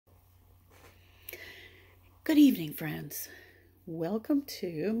Good evening, friends. Welcome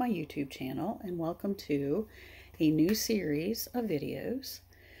to my YouTube channel and welcome to a new series of videos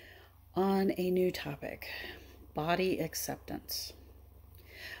on a new topic, body acceptance.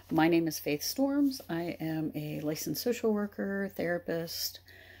 My name is Faith Storms. I am a licensed social worker, therapist,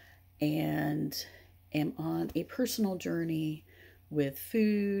 and am on a personal journey with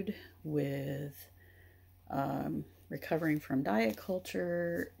food, with recovering from diet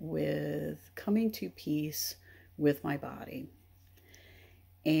culture, with coming to peace with my body.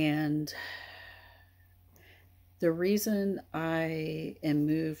 And the reason I am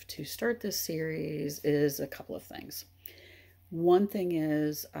moved to start this series is a couple of things. One thing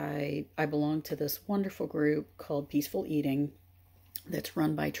is I belong to this wonderful group called Peaceful Eating that's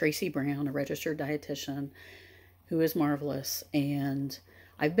run by Tracy Brown, a registered dietitian who is marvelous. And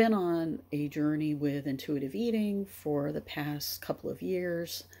I've been on a journey with intuitive eating for the past couple of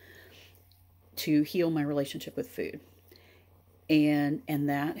years to heal my relationship with food. And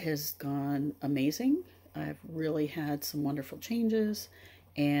that has gone amazing. I've really had some wonderful changes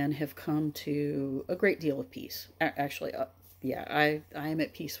and have come to a great deal of peace. Actually, I am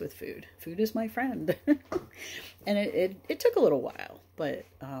at peace with food. Food is my friend. And it took a little while, but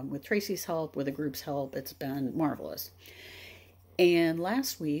with Tracy's help, with the group's help, it's been marvelous. And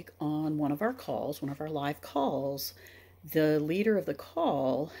last week on one of our live calls, the leader of the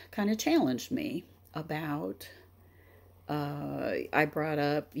call kind of challenged me about, I brought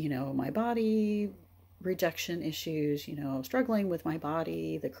up, my body rejection issues, struggling with my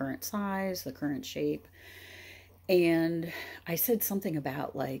body, the current size, the current shape. And I said something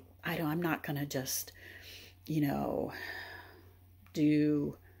about like, I'm not going to just,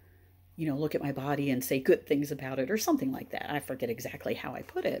 look at my body and say good things about it or something like that. I forget exactly how I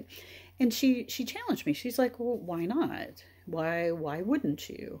put it. And she challenged me. She's like, well, why not? Why wouldn't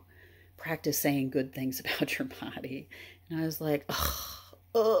you practice saying good things about your body? And I was like,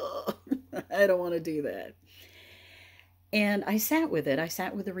 oh, I don't want to do that. And I sat with it. I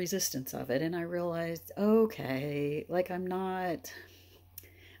sat with the resistance of it. And I realized, okay, like I'm not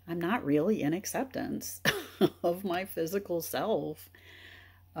really in acceptance of my physical self.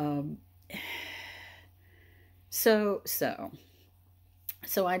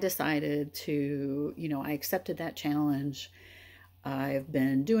 So I decided to, I accepted that challenge. I've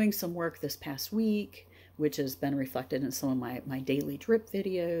been doing some work this past week, which has been reflected in some of my daily drip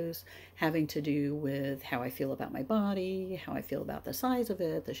videos, having to do with how I feel about my body, how I feel about the size of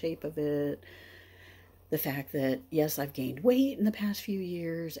it, the shape of it, the fact that, yes, I've gained weight in the past few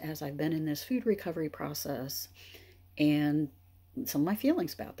years as I've been in this food recovery process, and some of my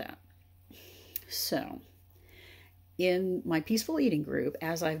feelings about that. So, in my Peaceful Eating group,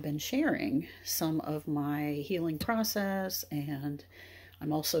 as I've been sharing some of my healing process, and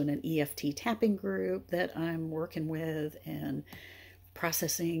I'm also in an EFT tapping group that I'm working with and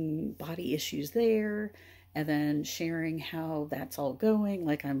processing body issues there, and then sharing how that's all going.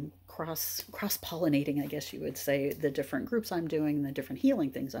 Like I'm cross-pollinating, I guess you would say, the different groups I'm doing and the different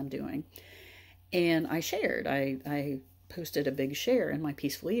healing things I'm doing. And I posted a big share in my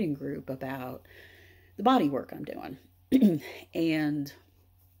Peaceful Eating group about the body work I'm doing. And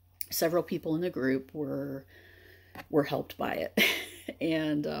several people in the group were helped by it.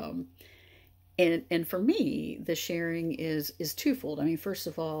 And for me, the sharing is twofold. I mean, first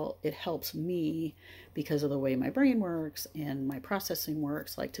of all, it helps me because of the way my brain works and my processing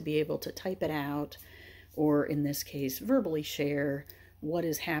works, like to be able to type it out, or in this case, verbally share what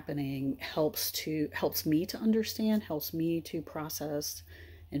is happening helps me to understand, helps me to process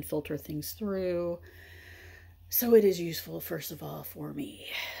and filter things through. So it is useful, first of all, for me.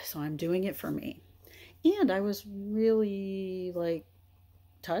 So I'm doing it for me. And I was really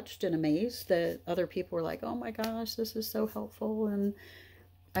touched and amazed that other people were like, oh my gosh, this is so helpful, and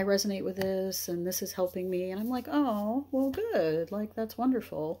I resonate with this, and this is helping me. And I'm like, oh, well, good. Like, that's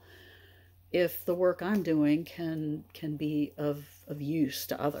wonderful. If the work I'm doing can be of use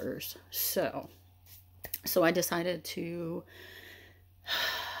to others. So I decided to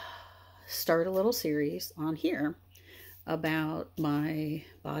start a little series on here about my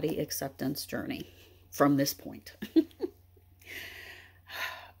body acceptance journey from this point.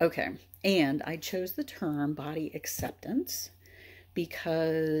 Okay, and I chose the term body acceptance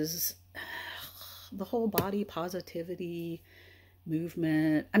because the whole body positivity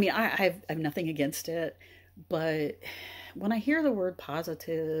movement, I mean, I have nothing against it, but when I hear the word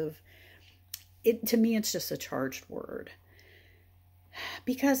positive, to me, it's just a charged word,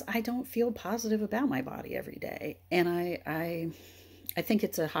 because I don't feel positive about my body every day. And I think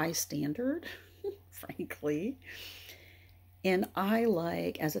it's a high standard, frankly. And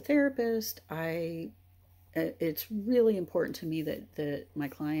as a therapist, I it's really important to me that my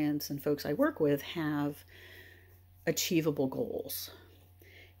clients and folks I work with have achievable goals.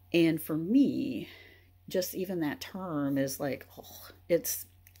 And for me, just even that term is like, oh, it's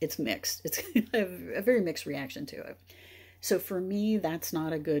mixed. It's a very mixed reaction to it. So for me, that's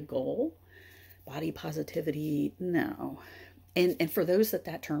not a good goal. Body positivity, no. And for those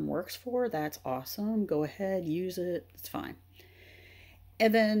that term works for, that's awesome. Go ahead, use it. It's fine.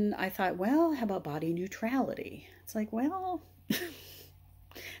 And then I thought, well, how about body neutrality? It's like, well,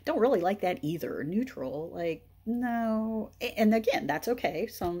 don't really like that either. Neutral, like, no. And again, that's okay.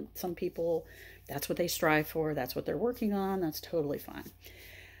 Some people, that's what they strive for. That's what they're working on. That's totally fine.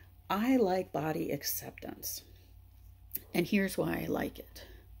 I like body acceptance. And here's why I like it.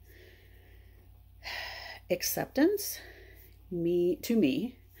 Acceptance, to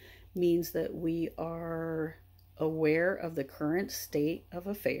me, means that we are aware of the current state of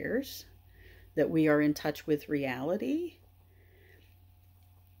affairs, that we are in touch with reality.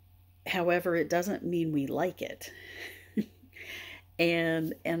 However, it doesn't mean we like it.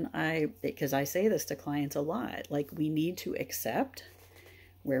 and because I say this to clients a lot, like, we need to accept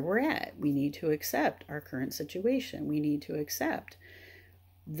where we're at. We need to accept our current situation. We need to accept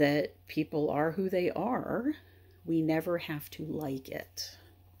that people are who they are. We never have to like it.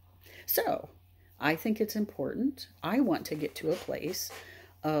 So I think it's important. I want to get to a place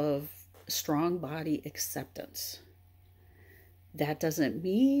of strong body acceptance. That doesn't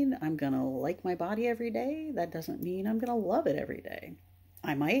mean I'm going to like my body every day. That doesn't mean I'm going to love it every day.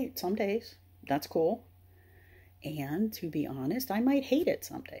 I might some days. That's cool. And to be honest, I might hate it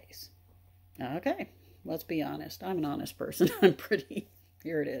some days. Okay, let's be honest. I'm an honest person.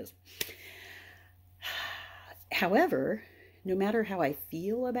 Here it is. However, no matter how I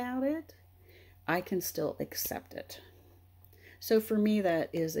feel about it, I can still accept it. So for me, that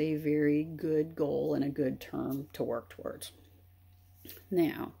is a very good goal and a good term to work towards.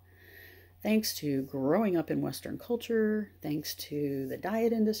 Now, thanks to growing up in Western culture, thanks to the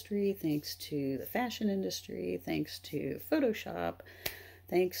diet industry, thanks to the fashion industry, thanks to Photoshop,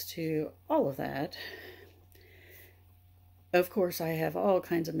 thanks to all of that, of course, I have all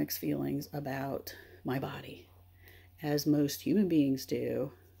kinds of mixed feelings about my body, as most human beings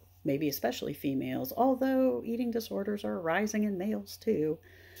do, maybe especially females, although eating disorders are rising in males too.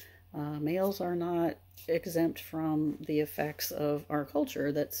 Males are not exempt from the effects of our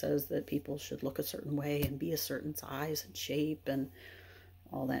culture that says that people should look a certain way and be a certain size and shape and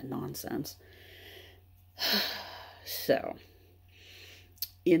all that nonsense. So,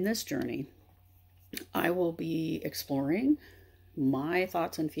 in this journey, I will be exploring my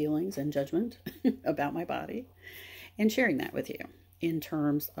thoughts and feelings and judgment about my body and sharing that with you in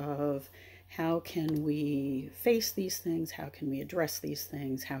terms of how can we face these things, how can we address these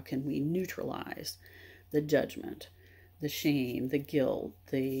things, how can we neutralize the judgment, the shame, the guilt,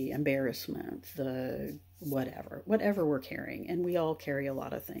 the embarrassment, the whatever we're carrying. And we all carry a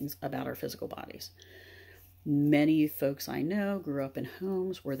lot of things about our physical bodies. Many folks I know grew up in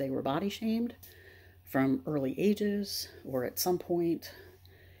homes where they were body shamed from early ages or at some point,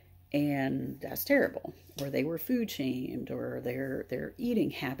 and that's terrible. Or they were food shamed, or their eating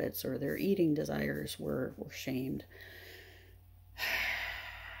habits or their eating desires were shamed.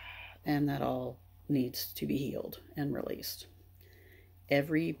 And that all needs to be healed and released.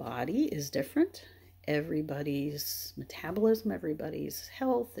 Every body is different. Everybody's metabolism, everybody's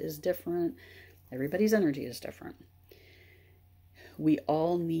health is different. Everybody's energy is different. We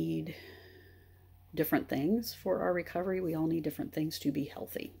all need different things for our recovery. We all need different things to be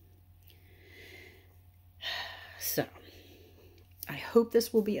healthy. So, I hope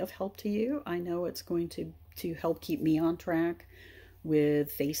this will be of help to you. I know it's going to help keep me on track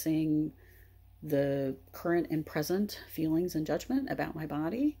with facing the current and present feelings and judgment about my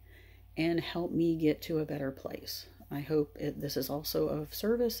body and help me get to a better place. I hope this is also of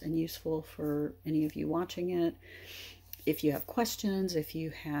service and useful for any of you watching it. If you have questions, if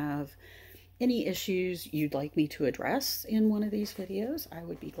you have any issues you'd like me to address in one of these videos, I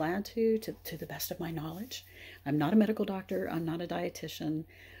would be glad to the best of my knowledge. I'm not a medical doctor. I'm not a dietitian.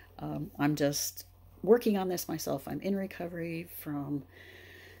 I'm just working on this myself. I'm in recovery from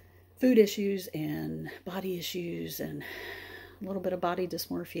food issues and body issues and a little bit of body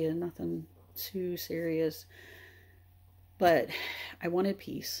dysmorphia, nothing too serious. But I wanted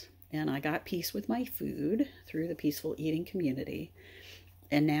peace, and I got peace with my food through the peaceful eating community.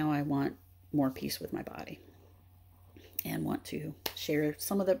 And now I want more peace with my body and want to share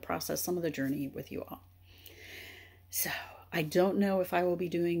some of the process, some of the journey with you all. So I don't know if I will be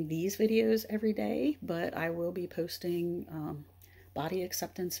doing these videos every day, but I will be posting body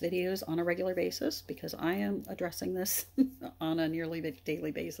acceptance videos on a regular basis because I am addressing this on a nearly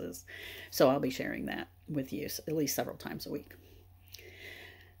daily basis. So I'll be sharing that with you at least several times a week.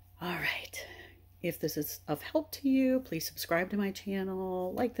 All right. If this is of help to you, please subscribe to my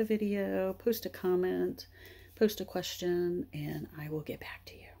channel, like the video, post a comment, post a question, and I will get back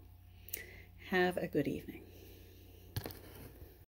to you. Have a good evening.